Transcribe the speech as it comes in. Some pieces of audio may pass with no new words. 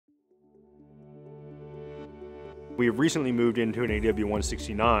We've recently moved into an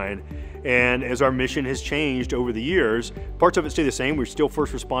AW169, and as our mission has changed over the years, parts of it stay the same. We still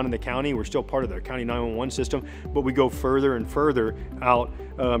first respond in the county. We're still part of the county 911 system, but we go further and further out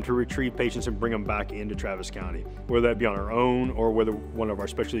to retrieve patients and bring them back into Travis County, whether that be on our own or whether one of our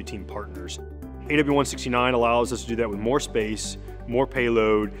specialty team partners. AW169 allows us to do that with more space, more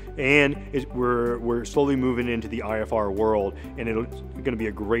payload, and we're slowly moving into the IFR world, and it's going to be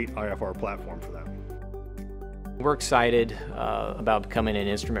a great IFR platform for that. We're excited about becoming an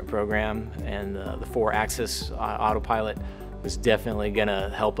instrument program, and the 4-axis autopilot is definitely going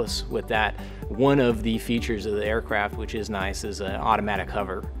to help us with that. One of the features of the aircraft, which is nice, is an automatic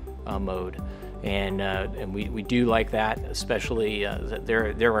hover mode, and we do like that, especially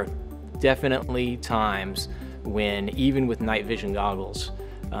there are definitely times when, even with night vision goggles,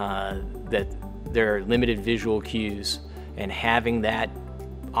 that there are limited visual cues, and having that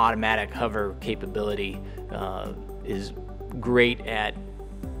automatic hover capability is great at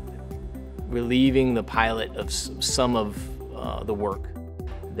relieving the pilot of some of the work.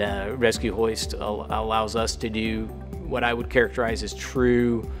 The rescue hoist allows us to do what I would characterize as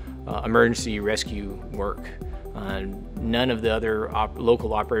true emergency rescue work. None of the other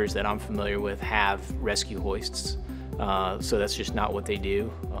local operators that I'm familiar with have rescue hoists, so that's just not what they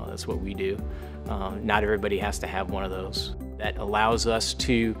do. That's what we do. Not everybody has to have one of those. That allows us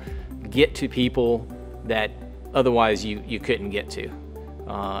to get to people that otherwise you couldn't get to.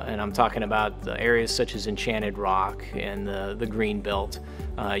 And I'm talking about the areas such as Enchanted Rock and the Green Belt.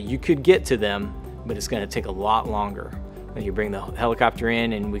 You could get to them, but it's going to take a lot longer. You bring the helicopter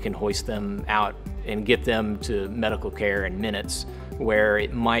in and we can hoist them out and get them to medical care in minutes, where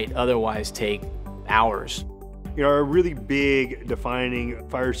it might otherwise take hours. You know, our really big defining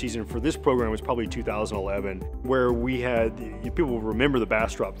fire season for this program was probably 2011, where we had, people will remember the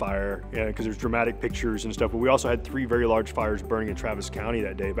Bastrop fire because there's dramatic pictures and stuff, but we also had 3 very large fires burning in Travis County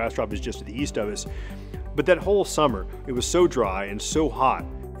that day. Bastrop is just to the east of us. But that whole summer, it was so dry and so hot,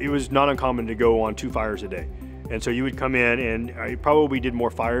 it was not uncommon to go on 2 fires a day. And so you would come in, and I probably did more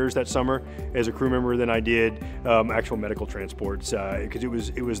fires that summer as a crew member than I did actual medical transports, because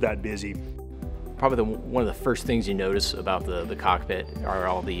it was that busy. Probably one of the first things you notice about the cockpit are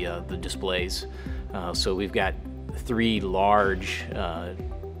all the displays. So we've got 3 large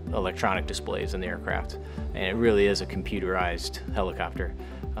electronic displays in the aircraft, and it really is a computerized helicopter.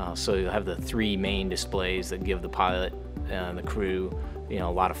 So you'll have the 3 main displays that give the pilot and the crew, a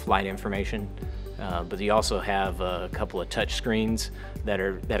lot of flight information. But you also have a couple of touch screens that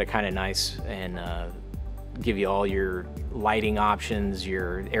are kind of nice and give you all your lighting options,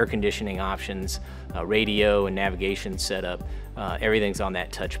 your air conditioning options, radio and navigation setup. Everything's on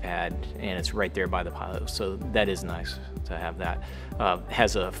that touchpad, and it's right there by the pilot. So that is nice to have that.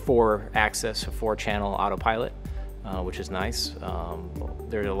 Has a 4-axis, a 4-channel autopilot, which is nice.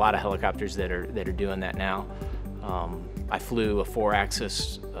 There are a lot of helicopters that are doing that now. I flew a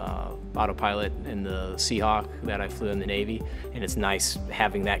 4-axis autopilot in the Seahawk that I flew in the Navy, and it's nice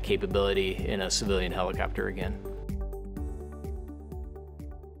having that capability in a civilian helicopter again.